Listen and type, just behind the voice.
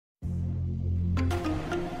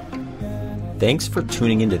Thanks for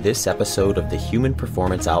tuning into this episode of the Human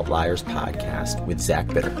Performance Outliers podcast with Zach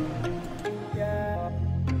Bitter.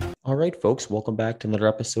 All right, folks, welcome back to another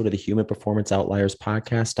episode of the Human Performance Outliers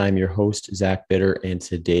podcast. I'm your host, Zach Bitter, and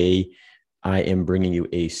today I am bringing you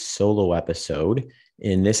a solo episode.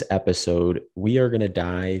 In this episode, we are going to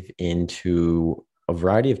dive into a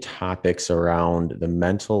variety of topics around the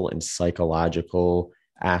mental and psychological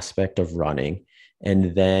aspect of running,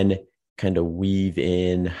 and then kind of weave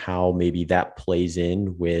in how maybe that plays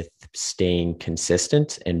in with staying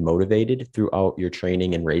consistent and motivated throughout your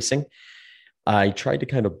training and racing. I tried to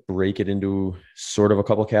kind of break it into sort of a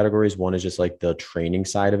couple of categories. One is just like the training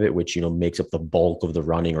side of it, which, makes up the bulk of the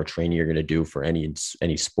running or training you're going to do for any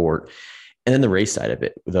sport. And then the race side of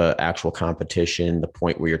it, the actual competition, the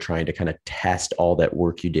point where you're trying to kind of test all that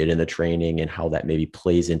work you did in the training and how that maybe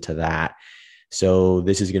plays into that. So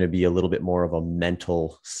this is going to be a little bit more of a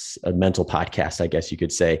mental podcast, I guess you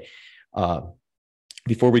could say.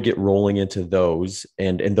 Before we get rolling into those,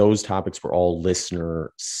 and those topics were all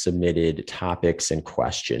listener submitted topics and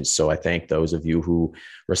questions. So I thank those of you who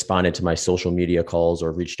responded to my social media calls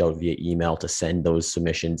or reached out via email to send those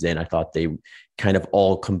submissions in. I thought they kind of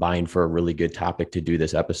all combined for a really good topic to do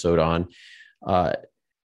this episode on.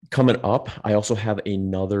 Coming up, I also have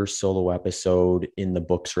another solo episode in the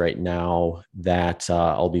books right now that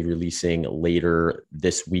I'll be releasing later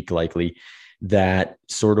this week, likely, that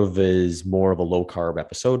sort of is more of a low carb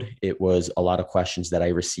episode. It was a lot of questions that I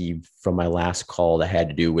received from my last call that had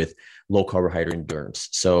to do with low carbohydrate endurance.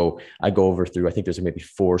 So I go over through, I think there's maybe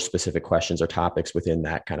 4 specific questions or topics within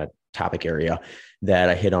that kind of topic area that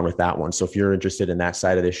I hit on with that one. So if you're interested in that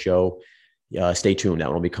side of this show, stay tuned. That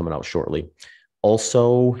one will be coming out shortly.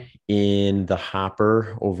 Also in the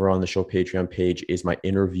hopper over on the show Patreon page is my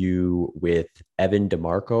interview with Evan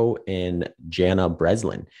DeMarco and Jana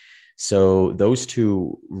Breslin. So those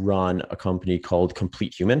two run a company called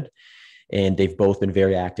Complete Human, and they've both been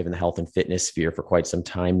very active in the health and fitness sphere for quite some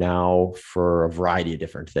time now for a variety of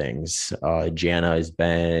different things. Jana has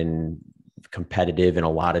been competitive in a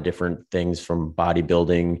lot of different things, from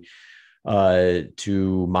bodybuilding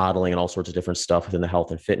to modeling and all sorts of different stuff within the health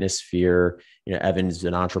and fitness sphere. Evan's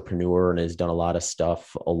an entrepreneur and has done a lot of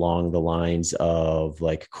stuff along the lines of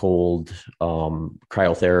like cold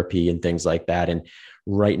cryotherapy and things like that. And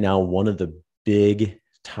right now, one of the big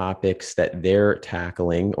topics that they're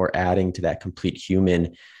tackling or adding to that Complete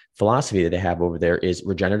Human philosophy that they have over there is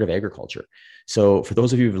regenerative agriculture. So for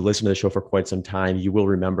those of you who've listened to the show for quite some time, you will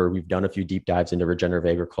remember we've done a few deep dives into regenerative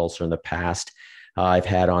agriculture in the past. I've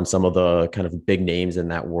had on some of the kind of big names in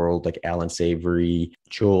that world, like Alan Savory,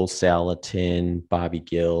 Joel Salatin, Bobby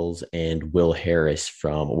Gills, and Will Harris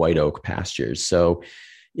from White Oak Pastures. So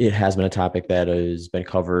it has been a topic that has been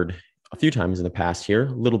covered a few times in the past here,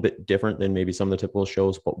 a little bit different than maybe some of the typical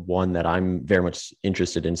shows, but one that I'm very much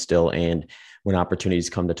interested in still. And when opportunities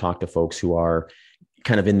come to talk to folks who are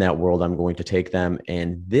kind of in that world, I'm going to take them.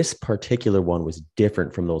 And this particular one was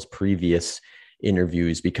different from those previous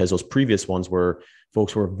interviews, because those previous ones were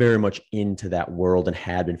folks who were very much into that world and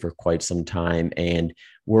had been for quite some time and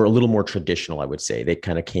were a little more traditional, I would say. They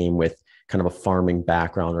kind of came with kind of a farming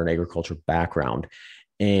background or an agriculture background.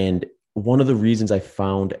 And one of the reasons I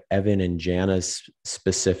found Evan and Jana's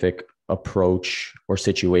specific approach or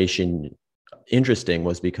situation interesting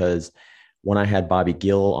was because when I had Bobby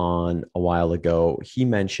Gill on a while ago, he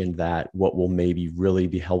mentioned that what will maybe really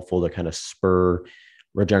be helpful to kind of spur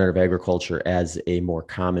regenerative agriculture as a more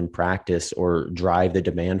common practice or drive the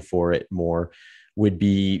demand for it more would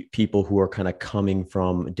be people who are kind of coming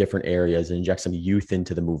from different areas and inject some youth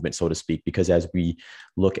into the movement, so to speak. Because as we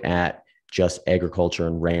look at just agriculture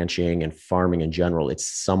and ranching and farming in general, it's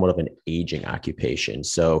somewhat of an aging occupation.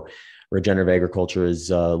 So regenerative agriculture is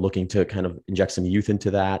looking to kind of inject some youth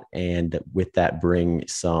into that, and with that bring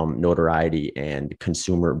some notoriety and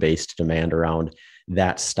consumer-based demand around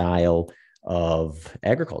that style of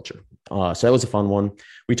agriculture. So that was a fun one.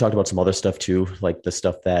 We talked about some other stuff too, like the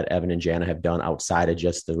stuff that Evan and Jana have done outside of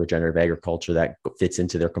just the regenerative agriculture that fits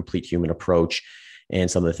into their Complete Human approach, and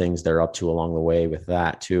some of the things they're up to along the way with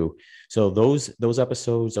that too. So those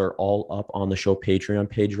episodes are all up on the show Patreon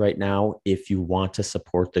page right now. If you want to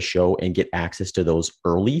support the show and get access to those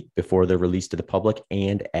early before they're released to the public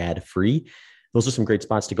and ad free, those are some great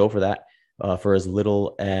spots to go for that. For as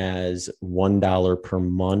little as $1 per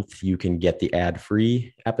month, you can get the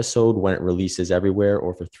ad-free episode when it releases everywhere,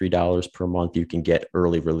 or for $3 per month, you can get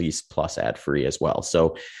early release plus ad-free as well.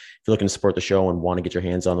 So if you're looking to support the show and want to get your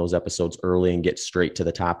hands on those episodes early and get straight to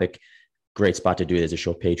the topic, great spot to do it is a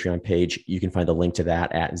show Patreon page. You can find the link to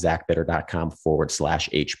that at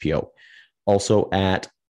zachbitter.com/HPO. Also at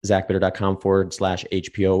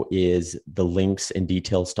zachbitter.com/HPO is the links and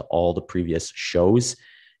details to all the previous shows,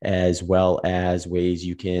 as well as ways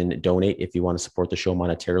you can donate if you want to support the show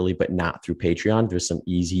monetarily, but not through Patreon. There's some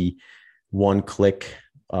easy one-click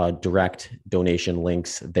direct donation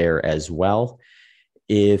links there as well.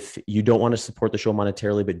 If you don't want to support the show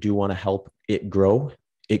monetarily, but do want to help it grow,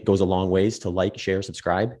 it goes a long ways to like, share,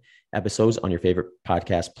 subscribe episodes on your favorite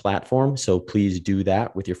podcast platform. So please do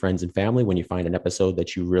that with your friends and family when you find an episode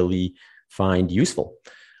that you really find useful.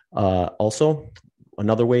 Also,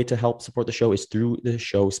 another way to help support the show is through the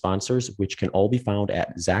show sponsors, which can all be found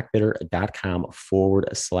at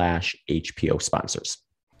zachbitter.com/HPO sponsors.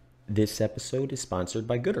 This episode is sponsored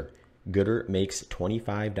by Goodr. Goodr makes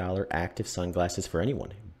 $25 active sunglasses for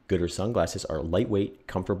anyone. Goodr sunglasses are lightweight,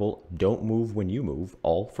 comfortable, don't move when you move,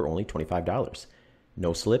 all for only $25.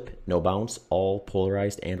 No slip, no bounce, all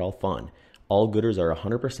polarized and all fun. All Goodrs are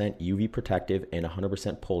 100% UV protective and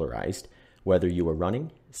 100% polarized. Whether you are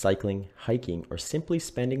running, cycling, hiking, or simply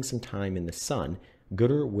spending some time in the sun,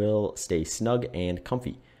 Goodr will stay snug and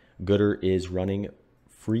comfy. Goodr is running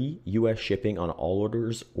free U.S. shipping on all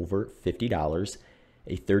orders over $50,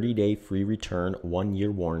 a 30-day free return,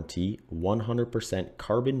 1-year warranty, 100%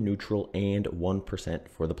 carbon neutral, and 1%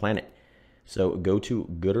 for the planet. So go to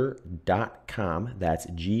goodr.com, that's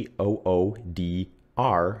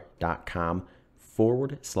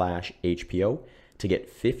GOODR.com/HPO to get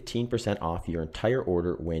 15% off your entire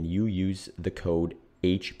order when you use the code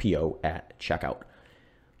HPO at checkout.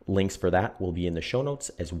 Links for that will be in the show notes,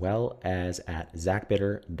 as well as at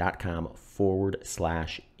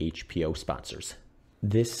zachbitter.com/HPO sponsors.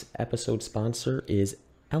 This episode sponsor is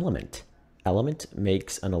Element. Element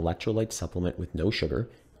makes an electrolyte supplement with no sugar.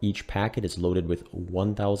 Each packet is loaded with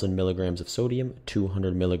 1,000 milligrams of sodium,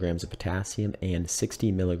 200 milligrams of potassium, and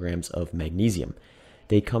 60 milligrams of magnesium.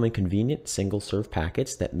 They come in convenient single-serve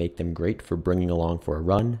packets that make them great for bringing along for a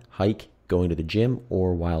run, hike, going to the gym,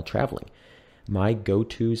 or while traveling. My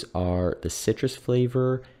go-tos are the citrus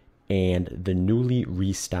flavor and the newly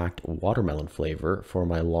restocked watermelon flavor for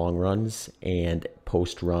my long runs and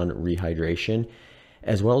post-run rehydration,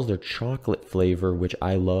 as well as their chocolate flavor, which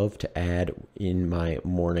I love to add in my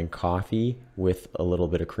morning coffee with a little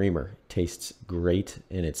bit of creamer. Tastes great,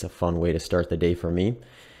 and it's a fun way to start the day for me.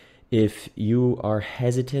 If you are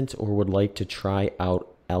hesitant or would like to try out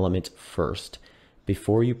Element first,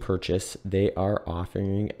 before you purchase, they are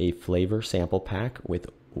offering a flavor sample pack with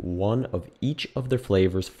one of each of their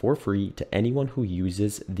flavors for free to anyone who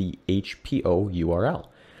uses the HPO URL.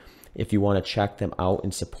 If you want to check them out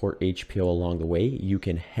and support HPO along the way, you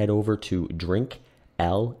can head over to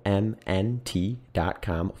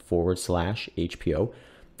drinklmnt.com/HPO.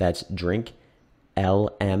 That's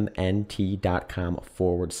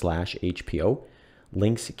drinklmnt.com/HPO.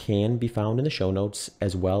 Links can be found in the show notes,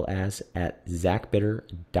 as well as at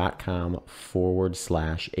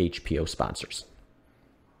zachbitter.com/HPO sponsors.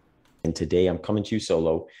 And today I'm coming to you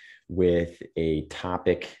solo with a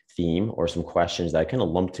topic theme or some questions that I kind of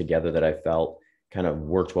lumped together that I felt kind of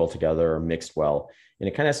worked well together or mixed well. And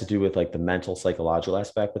it kind of has to do with like the mental, psychological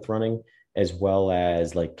aspect with running, as well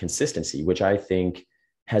as like consistency, which I think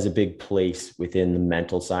has a big place within the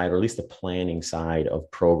mental side, or at least the planning side of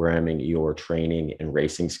programming your training and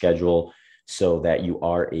racing schedule so that you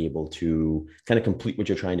are able to kind of complete what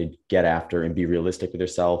you're trying to get after and be realistic with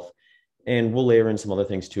yourself. And we'll layer in some other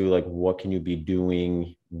things too, like what can you be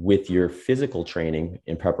doing with your physical training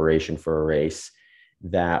in preparation for a race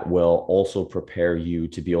that will also prepare you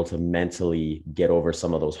to be able to mentally get over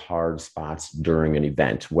some of those hard spots during an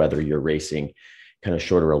event, whether you're racing kind of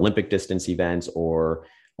shorter Olympic distance events or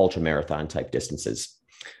ultra marathon type distances.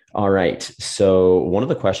 All right. So one of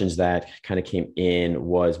the questions that kind of came in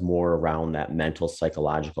was more around that mental,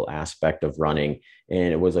 psychological aspect of running.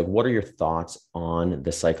 And it was like, what are your thoughts on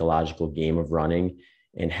the psychological game of running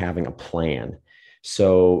and having a plan?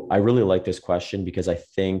 So I really like this question because I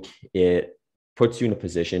think it puts you in a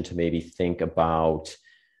position to maybe think about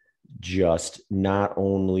just not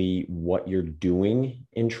only what you're doing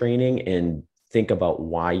in training and think about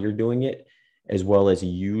why you're doing it, as well as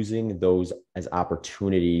using those as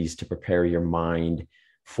opportunities to prepare your mind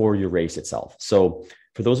for your race itself. So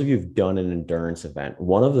for those of you who've done an endurance event,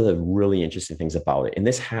 one of the really interesting things about it, and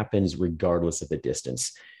this happens regardless of the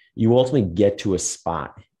distance, you ultimately get to a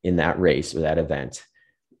spot in that race or that event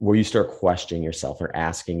where you start questioning yourself or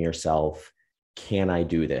asking yourself, can I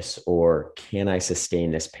do this? Or can I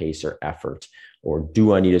sustain this pace or effort? Or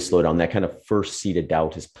do I need to slow down? That kind of first seed of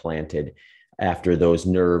doubt is planted after those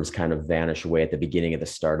nerves kind of vanish away at the beginning of the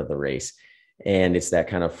start of the race. And it's that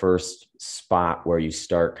kind of first spot where you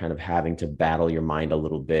start kind of having to battle your mind a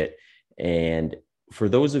little bit and for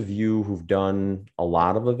those of you who've done a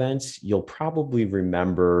lot of events, you'll probably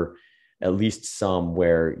remember at least some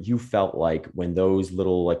where you felt like when those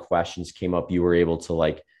little like questions came up, you were able to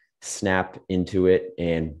like snap into it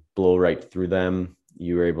and blow right through them.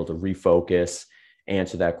 You were able to refocus,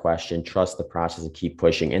 answer that question, trust the process, and keep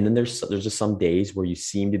pushing. And then there's just some days where you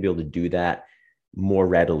seem to be able to do that more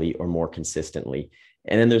readily or more consistently.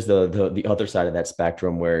 And then there's the other side of that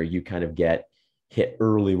spectrum where you kind of get hit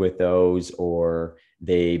early with those, or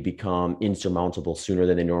they become insurmountable sooner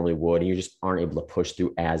than they normally would, and you just aren't able to push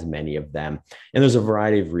through as many of them. And there's a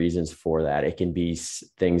variety of reasons for that. It can be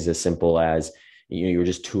things as simple as, you know, you're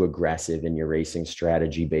just too aggressive in your racing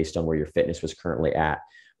strategy based on where your fitness was currently at.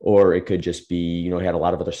 Or it could just be, you know, you had a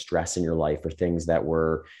lot of other stress in your life, or things that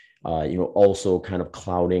were, also kind of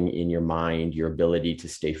clouding in your mind, your ability to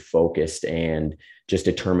stay focused and just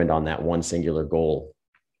determined on that one singular goal.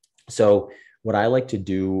 So what I like to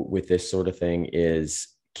do with this sort of thing is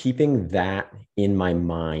keeping that in my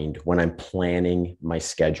mind when I'm planning my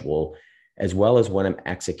schedule, as well as when I'm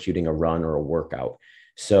executing a run or a workout.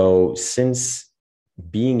 So since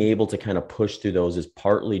being able to kind of push through those is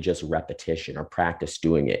partly just repetition or practice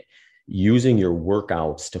doing it, using your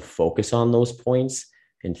workouts to focus on those points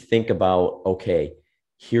and think about, okay,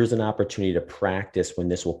 here's an opportunity to practice when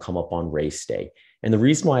this will come up on race day. And the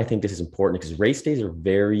reason why I think this is important, because race days are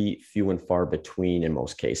very few and far between in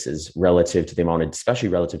most cases, relative to the amount of, especially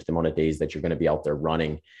relative to the amount of days that you're going to be out there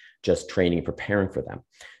running, just training and preparing for them.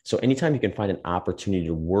 So anytime you can find an opportunity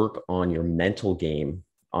to work on your mental game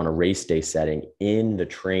on a race day setting in the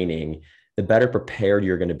training, the better prepared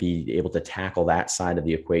you're going to be able to tackle that side of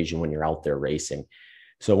the equation when you're out there racing.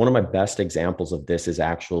 So one of my best examples of this is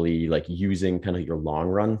actually like using kind of your long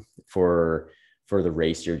run for the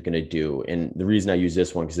race you're going to do. And the reason I use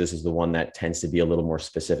this one, because this is the one that tends to be a little more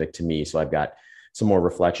specific to me. So I've got some more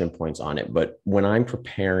reflection points on it. But when I'm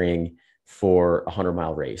preparing for a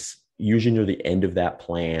 100-mile race, usually near the end of that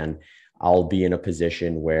plan, I'll be in a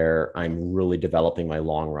position where I'm really developing my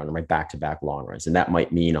long run or my back-to-back long runs. And that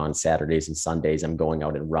might mean on Saturdays and Sundays, I'm going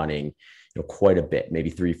out and running, quite a bit, maybe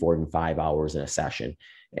 3, 4, and 5 hours in a session.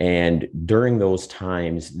 And during those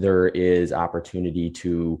times, there is opportunity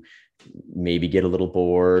to maybe get a little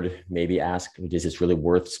bored, maybe ask, is this really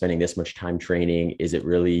worth spending this much time training? Is it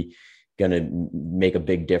really going to make a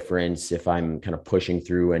big difference if I'm kind of pushing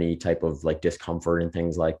through any type of like discomfort and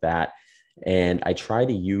things like that? And I try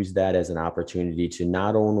to use that as an opportunity to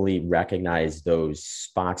not only recognize those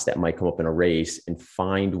spots that might come up in a race and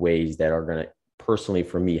find ways that are going to personally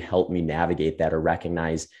for me help me navigate that, or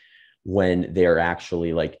recognize when they're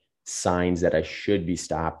actually like signs that I should be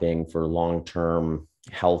stopping for long-term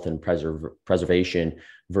health and preservation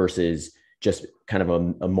versus just kind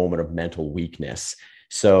of a moment of mental weakness.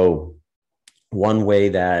 So one way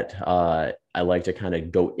that I like to kind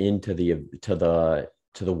of go into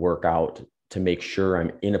the workout to make sure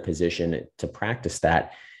I'm in a position to practice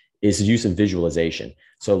that is use of visualization.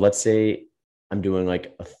 So let's say I'm doing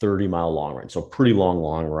like a 30-mile long run. So a pretty long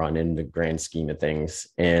run in the grand scheme of things.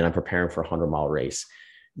 And I'm preparing for a 100-mile race.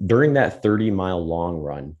 During that 30-mile long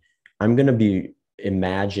run, I'm going to be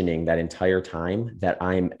imagining that entire time that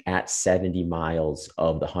I'm at 70 miles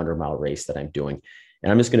of the 100-mile race that I'm doing.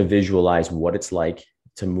 And I'm just going to visualize what it's like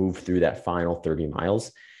to move through that final 30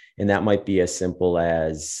 miles. And that might be as simple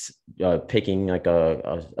as picking like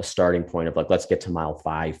a starting point of like, let's get to mile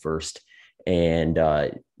 5 first, and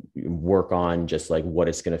work on just like what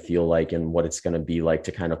it's going to feel like and what it's going to be like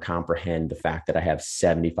to kind of comprehend the fact that I have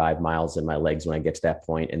 75 miles in my legs when I get to that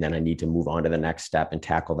point. And then I need to move on to the next step and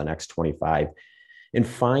tackle the next 25, and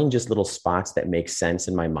find just little spots that make sense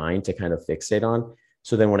in my mind to kind of fixate on.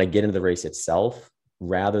 So then when I get into the race itself,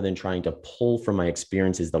 rather than trying to pull from my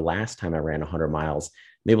experiences the last time I ran 100 miles,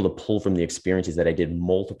 I'm able to pull from the experiences that I did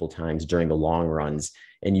multiple times during the long runs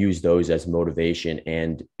and use those as motivation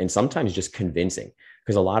and sometimes just convincing.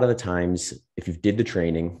 Because a lot of the times, if you did the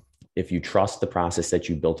training, if you trust the process that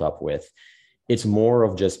you built up with, it's more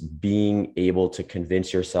of just being able to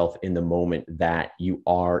convince yourself in the moment that you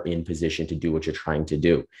are in position to do what you're trying to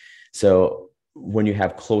do. So when you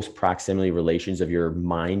have close proximity relations of your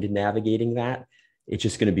mind navigating that, it's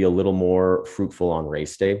just going to be a little more fruitful on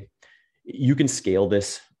race day. You can scale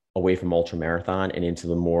this away from ultra marathon and into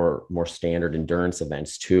the more standard endurance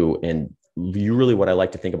events too. And really what I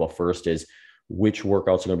like to think about first is which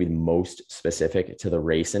workouts are going to be the most specific to the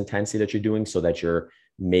race intensity that you're doing, so that you're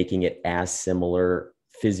making it as similar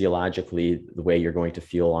physiologically the way you're going to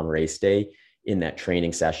feel on race day in that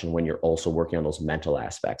training session when you're also working on those mental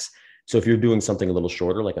aspects. So if you're doing something a little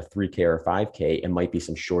shorter, like a 3K or 5K, it might be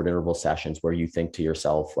some short interval sessions where you think to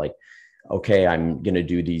yourself like, okay, I'm going to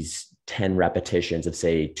do these 10 repetitions of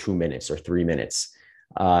say 2 minutes or 3 minutes.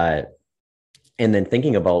 And then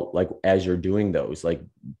thinking about like, as you're doing those, like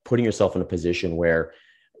putting yourself in a position where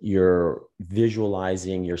you're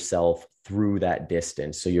visualizing yourself through that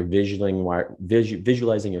distance. So you're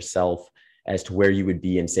visualizing yourself as to where you would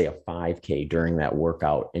be in, say, a 5K during that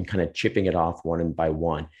workout and kind of chipping it off one by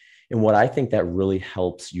one. And what I think that really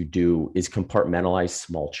helps you do is compartmentalize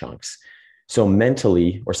small chunks. So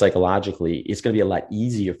mentally or psychologically, it's going to be a lot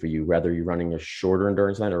easier for you, whether you're running a shorter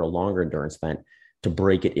endurance event or a longer endurance event, to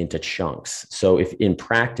break it into chunks. So if in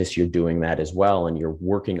practice you're doing that as well, and you're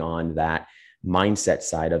working on that mindset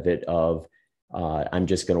side of it of, I'm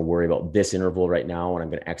just going to worry about this interval right now, and I'm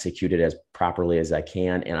going to execute it as properly as I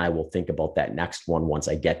can. And I will think about that next one once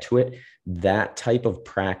I get to it. That type of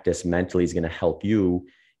practice mentally is going to help you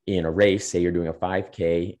in a race. Say you're doing a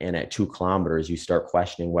 5K, and at 2 kilometers, you start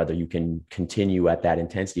questioning whether you can continue at that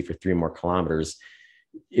intensity for 3 more kilometers.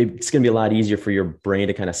 It's going to be a lot easier for your brain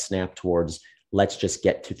to kind of snap towards, let's just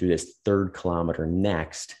get through this 3rd kilometer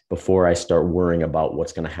next before I start worrying about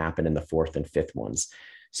what's going to happen in the 4th and 5th ones.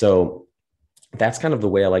 So that's kind of the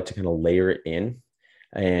way I like to kind of layer it in,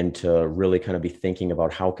 and to really kind of be thinking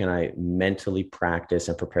about how can I mentally practice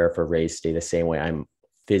and prepare for a race, stay the same way I'm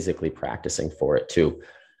physically practicing for it too.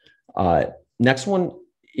 Next one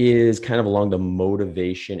is kind of along the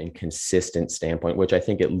motivation and consistent standpoint, which I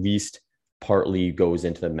think at least partly goes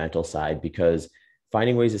into the mental side, because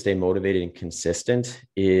finding ways to stay motivated and consistent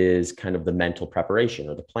is kind of the mental preparation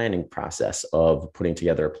or the planning process of putting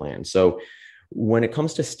together a plan. So when it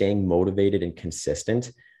comes to staying motivated and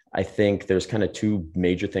consistent, I think there's kind of 2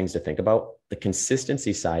 major things to think about. The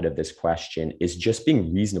consistency side of this question is just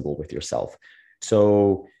being reasonable with yourself.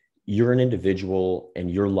 So you're an individual, and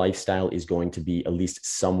your lifestyle is going to be at least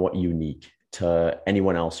somewhat unique to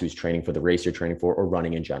anyone else who's training for the race you're training for or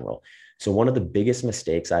running in general. So one of the biggest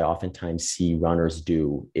mistakes I oftentimes see runners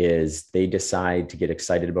do is they decide to get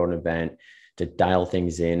excited about an event, to dial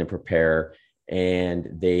things in and prepare, and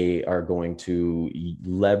they are going to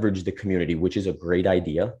leverage the community, which is a great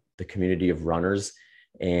idea. The community of runners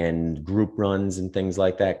and group runs and things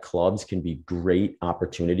like that, clubs, can be great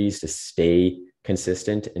opportunities to stay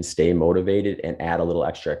consistent and stay motivated and add a little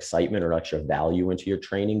extra excitement or extra value into your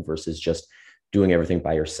training versus just doing everything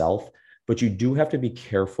by yourself. But you do have to be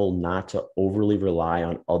careful not to overly rely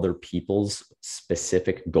on other people's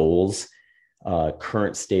specific goals,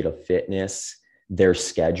 current state of fitness, their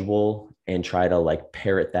schedule, and try to like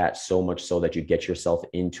parrot that so much so that you get yourself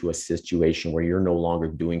into a situation where you're no longer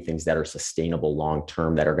doing things that are sustainable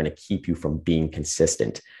long-term, that are going to keep you from being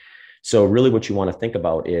consistent. So really what you want to think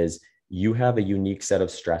about is, you have a unique set of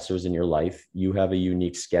stressors in your life. You have a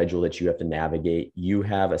unique schedule that you have to navigate. You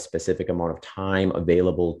have a specific amount of time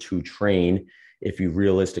available to train if you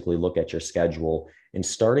realistically look at your schedule. And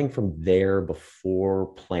starting from there before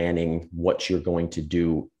planning what you're going to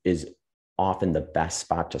do is often the best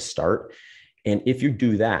spot to start. And if you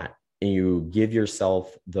do that and you give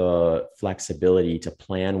yourself the flexibility to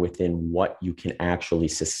plan within what you can actually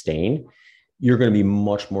sustain, you're going to be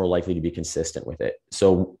much more likely to be consistent with it.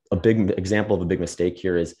 So a big example of a big mistake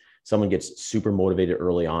here is someone gets super motivated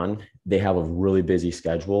early on. They have a really busy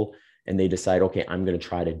schedule and they decide, okay, I'm going to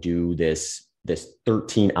try to do this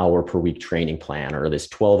 13-hour per week training plan or this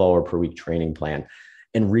 12-hour per week training plan.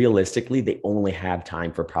 And realistically, they only have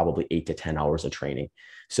time for probably 8 to 10 hours of training.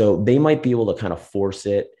 So they might be able to kind of force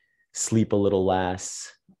it, sleep a little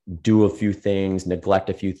less, do a few things,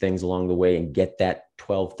 neglect a few things along the way, and get that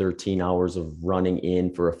 12, 13 hours of running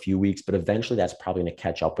in for a few weeks. But eventually that's probably going to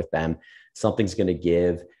catch up with them. Something's going to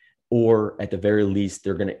give, or at the very least,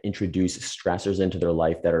 they're going to introduce stressors into their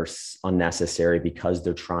life that are unnecessary because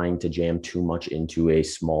they're trying to jam too much into a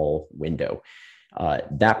small window.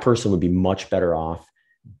 That person would be much better off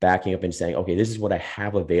backing up and saying, okay, this is what I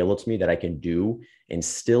have available to me that I can do and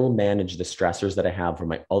still manage the stressors that I have from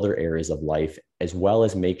my other areas of life, as well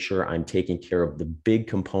as make sure I'm taking care of the big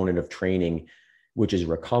component of training, which is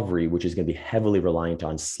recovery, which is going to be heavily reliant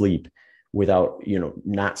on sleep, without,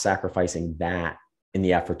 not sacrificing that in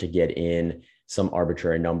the effort to get in some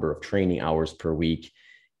arbitrary number of training hours per week.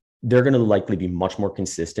 They're going to likely be much more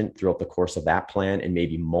consistent throughout the course of that plan and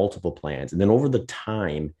maybe multiple plans. And then over the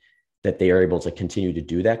time that they are able to continue to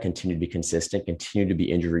do that, continue to be consistent, continue to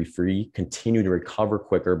be injury-free, continue to recover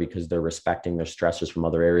quicker because they're respecting their stressors from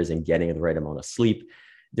other areas and getting the right amount of sleep,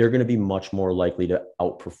 they're going to be much more likely to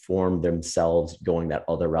outperform themselves going that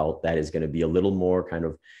other route that is going to be a little more kind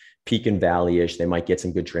of peak and valley-ish. They might get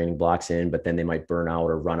some good training blocks in, but then they might burn out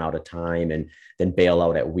or run out of time and then bail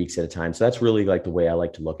out at weeks at a time. So that's really like the way I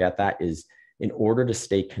like to look at that is, in order to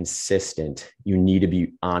stay consistent, you need to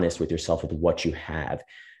be honest with yourself with what you have.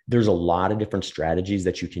 There's a lot of different strategies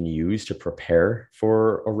that you can use to prepare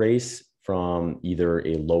for a race, from either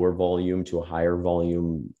a lower volume to a higher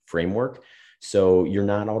volume framework. So you're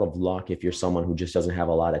not out of luck if you're someone who just doesn't have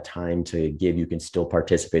a lot of time to give. You can still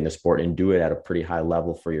participate in the sport and do it at a pretty high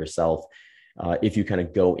level for yourself. If you kind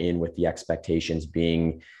of go in with the expectations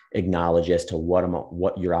being acknowledged as to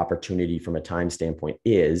what your opportunity from a time standpoint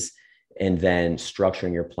is, and then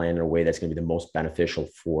structuring your plan in a way that's going to be the most beneficial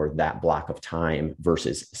for that block of time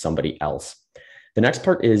versus somebody else. The next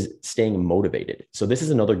part is staying motivated. So this is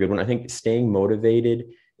another good one. I think staying motivated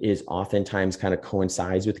is oftentimes kind of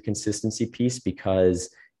coincides with the consistency piece,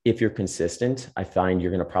 because if you're consistent, I find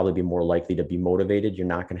you're going to probably be more likely to be motivated. You're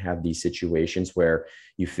not going to have these situations where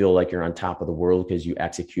you feel like you're on top of the world because you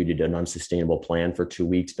executed an unsustainable plan for 2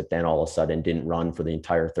 weeks, but then all of a sudden didn't run for the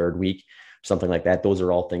entire third week, something like that. Those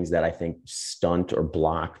are all things that I think stunt or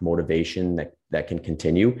block motivation that can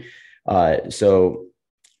continue. So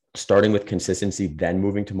starting with consistency, then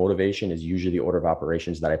moving to motivation is usually the order of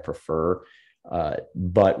operations that I prefer.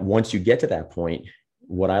 But once you get to that point,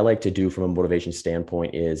 what I like to do from a motivation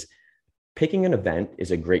standpoint is picking an event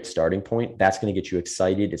is a great starting point. That's going to get you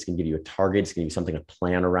excited. It's going to give you a target. It's going to be something to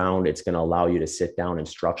plan around. It's going to allow you to sit down and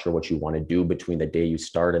structure what you want to do between the day you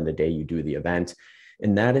start and the day you do the event.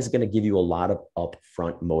 And that is going to give you a lot of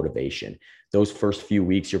upfront motivation. Those first few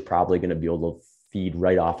weeks, you're probably going to be able to feed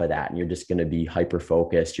right off of that. And you're just going to be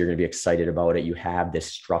hyper-focused. You're going to be excited about it. You have this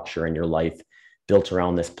structure in your life built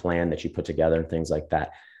around this plan that you put together and things like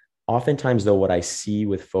that. Oftentimes, though, what I see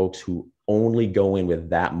with folks who only go in with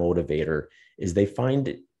that motivator is they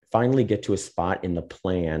finally get to a spot in the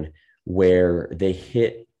plan where they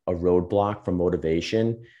hit a roadblock from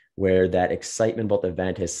motivation, where that excitement about the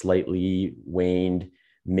event has slightly waned.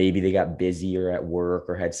 Maybe they got busier at work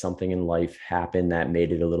or had something in life happen that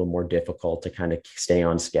made it a little more difficult to kind of stay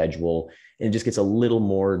on schedule. And it just gets a little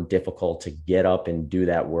more difficult to get up and do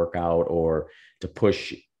that workout, or to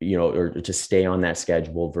push, or to stay on that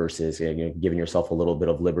schedule versus giving yourself a little bit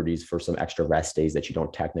of liberties for some extra rest days that you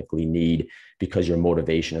don't technically need because your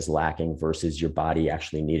motivation is lacking versus your body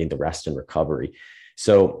actually needing the rest and recovery.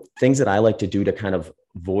 So things that I like to do to kind of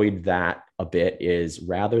void that a bit is,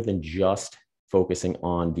 rather than just focusing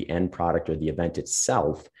on the end product or the event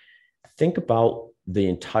itself, think about the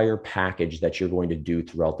entire package that you're going to do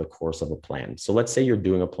throughout the course of a plan. So let's say you're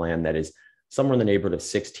doing a plan that is somewhere in the neighborhood of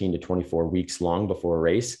 16 to 24 weeks long before a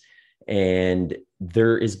race. And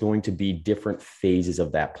there is going to be different phases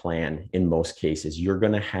of that plan. In most cases, you're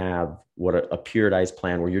going to have a periodized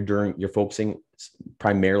plan where you're focusing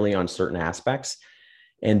primarily on certain aspects.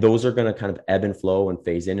 And those are going to kind of ebb and flow and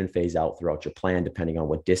phase in and phase out throughout your plan, depending on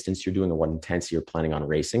what distance you're doing and what intensity you're planning on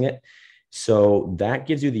racing it. So that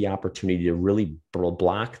gives you the opportunity to really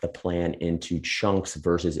block the plan into chunks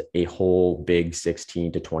versus a whole big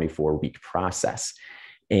 16 to 24 week process.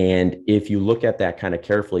 And if you look at that kind of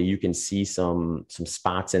carefully, you can see some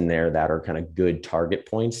spots in there that are kind of good target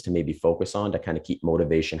points to maybe focus on to kind of keep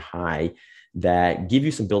motivation high, that give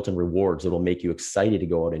you some built-in rewards that will make you excited to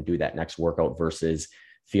go out and do that next workout versus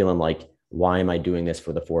feeling like, why am I doing this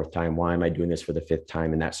for the fourth time? Why am I doing this for the fifth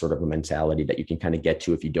time? And that sort of a mentality that you can kind of get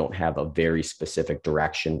to if you don't have a very specific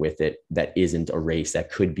direction with it that isn't a race that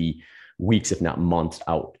could be weeks, if not months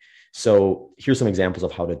out. So here's some examples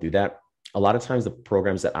of how to do that. A lot of times the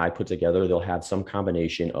programs that I put together, they'll have some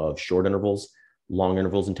combination of short intervals, long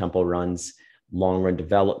intervals and tempo runs, long run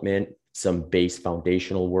development, some base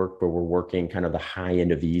foundational work where we're working kind of the high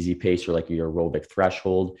end of the easy pace or like your aerobic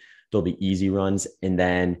threshold. There'll be easy runs. And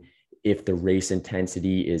then if the race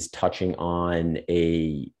intensity is touching on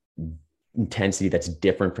a intensity that's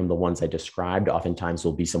different from the ones I described, oftentimes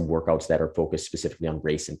there'll be some workouts that are focused specifically on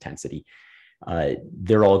race intensity.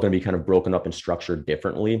 They're all going to be kind of broken up and structured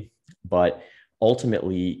differently, but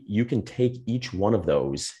ultimately you can take each one of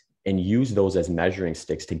those and use those as measuring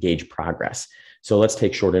sticks to gauge progress. So let's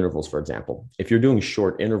take short intervals, for example. If you're doing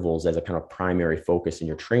short intervals as a kind of primary focus in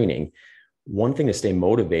your training, one thing to stay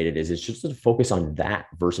motivated is just to focus on that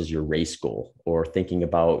versus your race goal, or thinking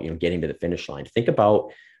about, getting to the finish line. Think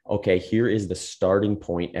about, okay, here is the starting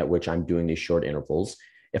point at which I'm doing these short intervals.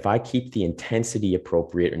 If I keep the intensity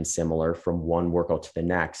appropriate and similar from one workout to the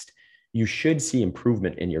next, you should see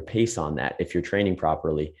improvement in your pace on that if you're training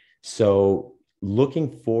properly. So looking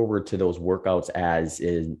forward to those workouts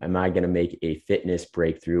am I going to make a fitness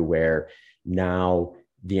breakthrough where now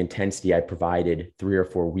the intensity I provided 3 or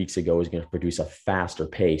 4 weeks ago is going to produce a faster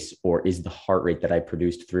pace, or is the heart rate that I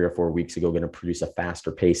produced 3 or 4 weeks ago going to produce a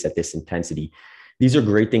faster pace at this intensity? These are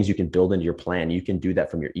great things you can build into your plan. You can do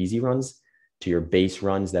that from your easy runs to your base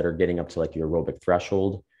runs that are getting up to like your aerobic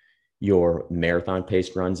threshold, your marathon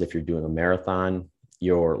paced runs if you're doing a marathon,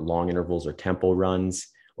 your long intervals or tempo runs,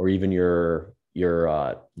 or even your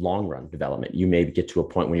long run development. You may get to a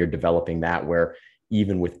point when you're developing that where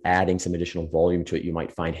even with adding some additional volume to it, you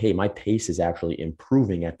might find, hey, my pace is actually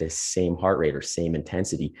improving at this same heart rate or same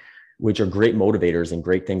intensity, which are great motivators and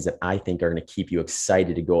great things that I think are going to keep you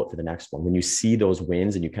excited to go out for the next one. When you see those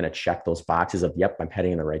wins and you kind of check those boxes of, yep, I'm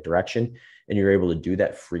heading in the right direction, and you're able to do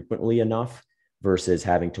that frequently enough versus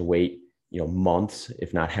having to wait, months,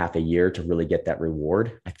 if not half a year, to really get that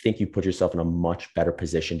reward, I think you put yourself in a much better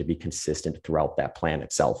position to be consistent throughout that plan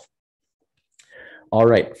itself. All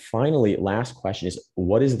right. Finally, last question is,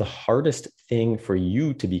 what is the hardest thing for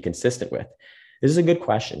you to be consistent with? This is a good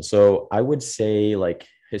question. So I would say,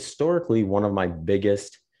 historically, one of my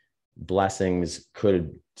biggest blessings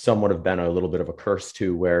could somewhat have been a little bit of a curse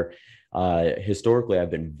too, where historically I've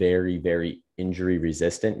been very, very injury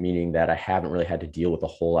resistant, meaning that I haven't really had to deal with a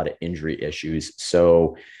whole lot of injury issues.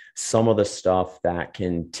 So some of the stuff that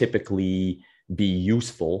can typically be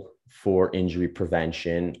useful for injury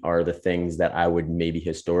prevention are the things that I would maybe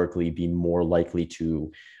historically be more likely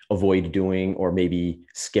to avoid doing, or maybe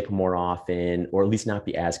skip more often, or at least not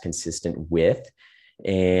be as consistent with.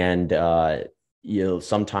 And,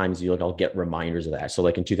 sometimes I'll get reminders of that. So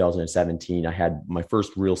in 2017, I had my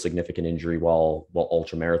first real significant injury while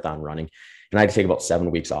ultra marathon running, and I had to take about 7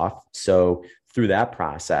 weeks off. So through that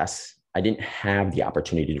process, I didn't have the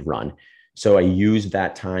opportunity to run. So I used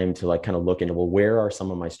that time to kind of look into, well, where are some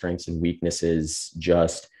of my strengths and weaknesses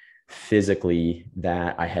just physically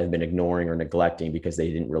that I had been ignoring or neglecting because they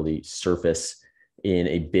didn't really surface in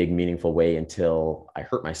a big, meaningful way until I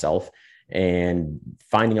hurt myself, and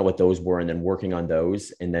finding out what those were and then working on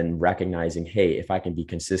those, and then recognizing, hey, if I can be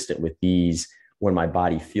consistent with these when my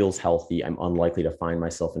body feels healthy, I'm unlikely to find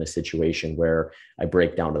myself in a situation where I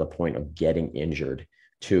break down to the point of getting injured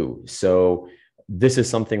too. So this is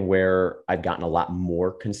something where I've gotten a lot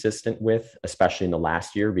more consistent with, especially in the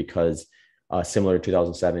last year, because similar to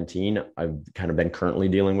 2017, I've kind of been currently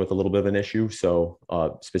dealing with a little bit of an issue. So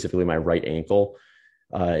specifically my right ankle,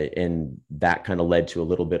 and that kind of led to a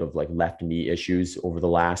little bit of left knee issues over the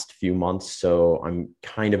last few months. So I'm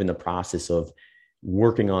kind of in the process of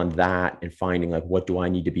working on that and finding what do I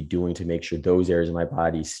need to be doing to make sure those areas of my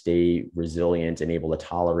body stay resilient and able to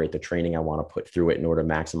tolerate the training I want to put through it in order to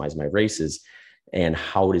maximize my races. And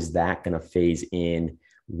how is that going to phase in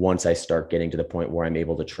once I start getting to the point where I'm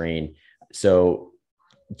able to train? So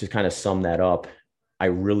to kind of sum that up, I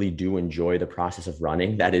really do enjoy the process of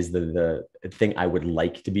running. That is the thing I would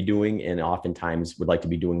like to be doing, and oftentimes would like to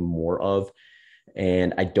be doing more of.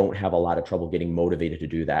 And I don't have a lot of trouble getting motivated to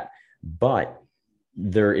do that. But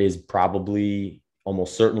there is probably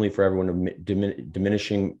almost certainly for everyone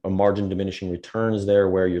diminishing returns there,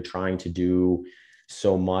 where you're trying to do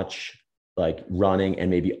so much running and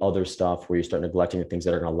maybe other stuff where you start neglecting the things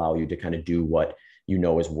that are going to allow you to kind of do what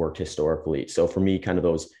has worked historically. So for me, kind of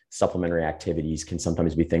those supplementary activities can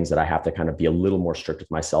sometimes be things that I have to kind of be a little more strict with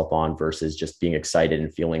myself on, versus just being excited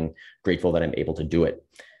and feeling grateful that I'm able to do it.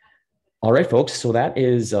 All right, folks. So that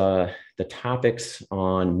is the topics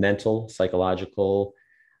on mental, psychological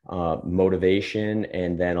motivation,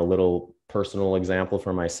 and then a little personal example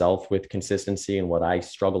for myself with consistency and what I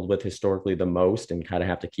struggled with historically the most and kind of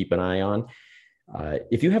have to keep an eye on.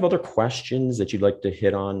 If you have other questions that you'd like to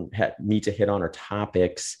hit on, or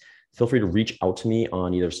topics, feel free to reach out to me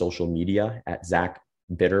on either social media at Zach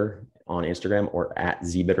Bitter on Instagram or at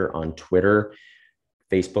ZBitter on Twitter.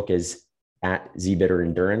 Facebook is at ZBitter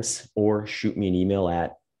Endurance, or shoot me an email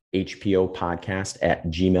at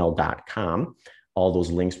hpopodcast@gmail.com. All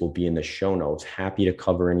those links will be in the show notes. Happy to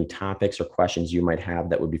cover any topics or questions you might have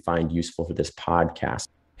that would be find useful for this podcast.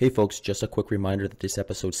 Hey folks, just a quick reminder that this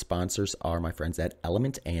episode's sponsors are my friends at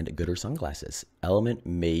Element and Goodr Sunglasses. Element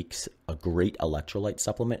makes a great electrolyte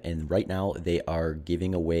supplement, and right now they are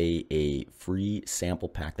giving away a free sample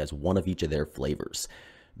pack that's one of each of their flavors.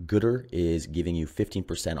 Goodr is giving you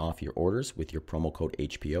 15% off your orders with your promo code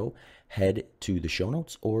HPO. Head to the show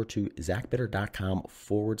notes or to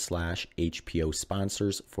zachbitter.com/HPO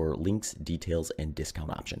sponsors for links, details, and discount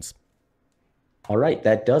options. All right,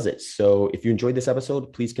 that does it. So if you enjoyed this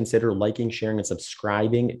episode, please consider liking, sharing, and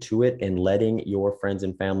subscribing to it, and letting your friends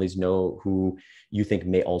and families know who you think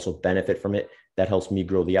may also benefit from it. That helps me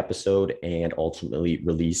grow the episode and ultimately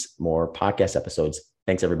release more podcast episodes.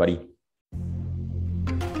 Thanks, everybody.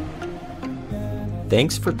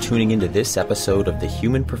 Thanks for tuning into this episode of the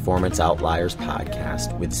Human Performance Outliers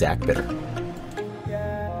podcast with Zach Bitter.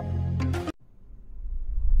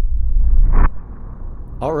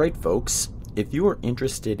 All right, folks. If you are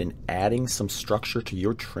interested in adding some structure to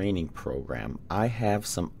your training program, I have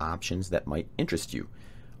some options that might interest you.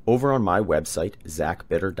 Over on my website,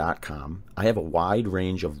 zachbitter.com, I have a wide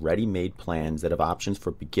range of ready-made plans that have options for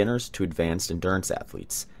beginners to advanced endurance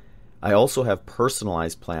athletes. I also have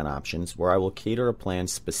personalized plan options where I will cater a plan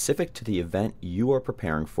specific to the event you are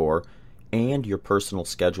preparing for and your personal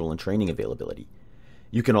schedule and training availability.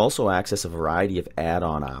 You can also access a variety of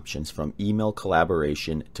add-on options from email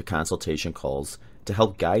collaboration to consultation calls to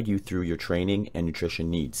help guide you through your training and nutrition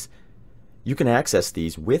needs. You can access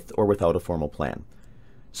these with or without a formal plan.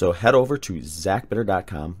 So head over to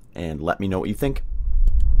zachbitter.com and let me know what you think.